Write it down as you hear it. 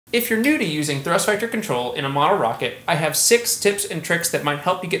If you're new to using thrust vector control in a model rocket, I have 6 tips and tricks that might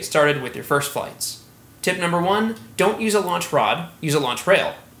help you get started with your first flights. Tip number 1, don't use a launch rod, use a launch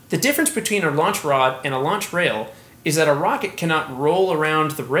rail. The difference between a launch rod and a launch rail is that a rocket cannot roll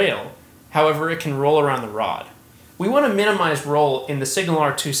around the rail, however it can roll around the rod. We want to minimize roll in the Signal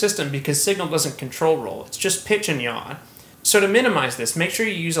R2 system because Signal doesn't control roll, it's just pitch and yaw. So to minimize this, make sure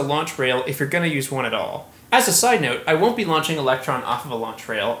you use a launch rail if you're going to use one at all. As a side note, I won't be launching Electron off of a launch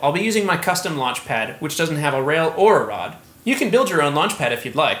rail. I'll be using my custom launch pad, which doesn't have a rail or a rod. You can build your own launch pad if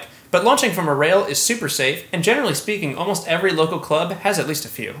you'd like, but launching from a rail is super safe, and generally speaking, almost every local club has at least a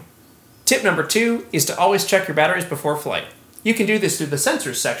few. Tip number 2 is to always check your batteries before flight. You can do this through the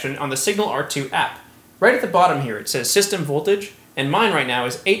sensors section on the Signal R2 app. Right at the bottom here it says system voltage, and mine right now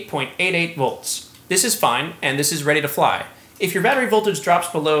is 8.88 volts. This is fine, and this is ready to fly. If your battery voltage drops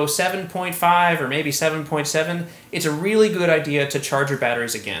below 7.5 or maybe 7.7, it's a really good idea to charge your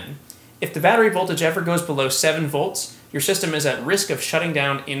batteries again. If the battery voltage ever goes below 7 volts, your system is at risk of shutting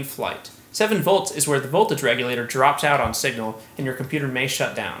down in flight. 7 volts is where the voltage regulator drops out on signal and your computer may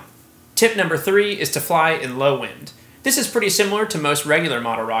shut down. Tip number 3 is to fly in low wind. This is pretty similar to most regular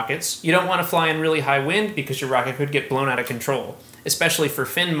model rockets. You don't want to fly in really high wind because your rocket could get blown out of control. Especially for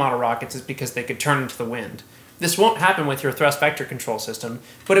fin model rockets is because they could turn into the wind. This won't happen with your thrust vector control system,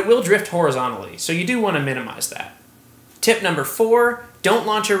 but it will drift horizontally, so you do want to minimize that. Tip number 4, don't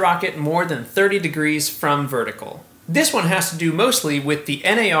launch your rocket more than 30 degrees from vertical. This one has to do mostly with the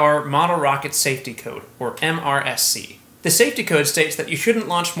NAR Model Rocket Safety Code, or MRSC. The safety code states that you shouldn't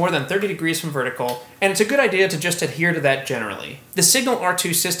launch more than 30 degrees from vertical, and it's a good idea to just adhere to that generally. The Signal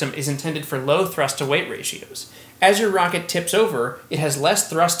R2 system is intended for low thrust to weight ratios. As your rocket tips over, it has less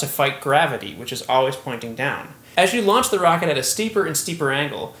thrust to fight gravity, which is always pointing down. As you launch the rocket at a steeper and steeper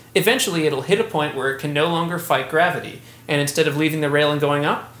angle, eventually it'll hit a point where it can no longer fight gravity, and instead of leaving the rail and going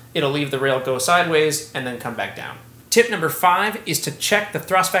up, it'll leave the rail go sideways and then come back down. Tip number 5 is to check the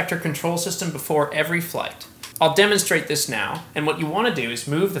thrust vector control system before every flight. I'll demonstrate this now, and what you want to do is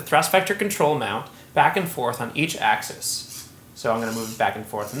move the thrust vector control mount back and forth on each axis. So I'm going to move it back and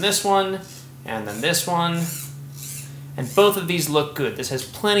forth on this one, and then this one, and both of these look good. This has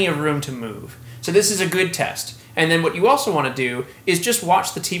plenty of room to move. So this is a good test. And then what you also want to do is just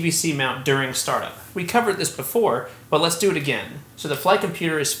watch the TVC mount during startup. We covered this before, but let's do it again. So the flight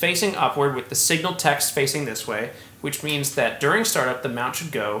computer is facing upward with the signal text facing this way, which means that during startup the mount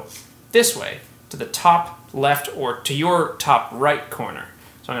should go this way, to the top left or to your top right corner.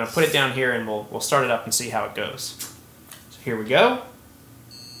 So I'm going to put it down here and we'll start it up and see how it goes. So here we go.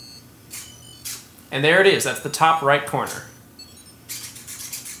 And there it is, that's the top right corner.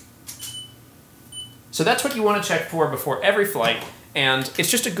 So that's what you want to check for before every flight, and it's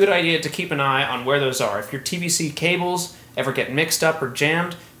just a good idea to keep an eye on where those are. If your TVC cables ever get mixed up or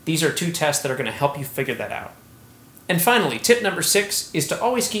jammed, these are 2 tests that are going to help you figure that out. And finally, tip number 6 is to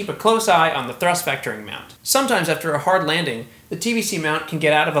always keep a close eye on the thrust vectoring mount. Sometimes after a hard landing, the TVC mount can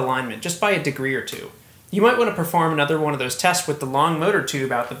get out of alignment just by a degree or 2. You might want to perform another one of those tests with the long motor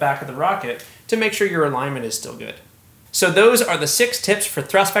tube out the back of the rocket to make sure your alignment is still good. So those are the 6 tips for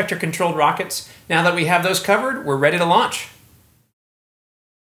thrust vector controlled rockets. Now that we have those covered, we're ready to launch.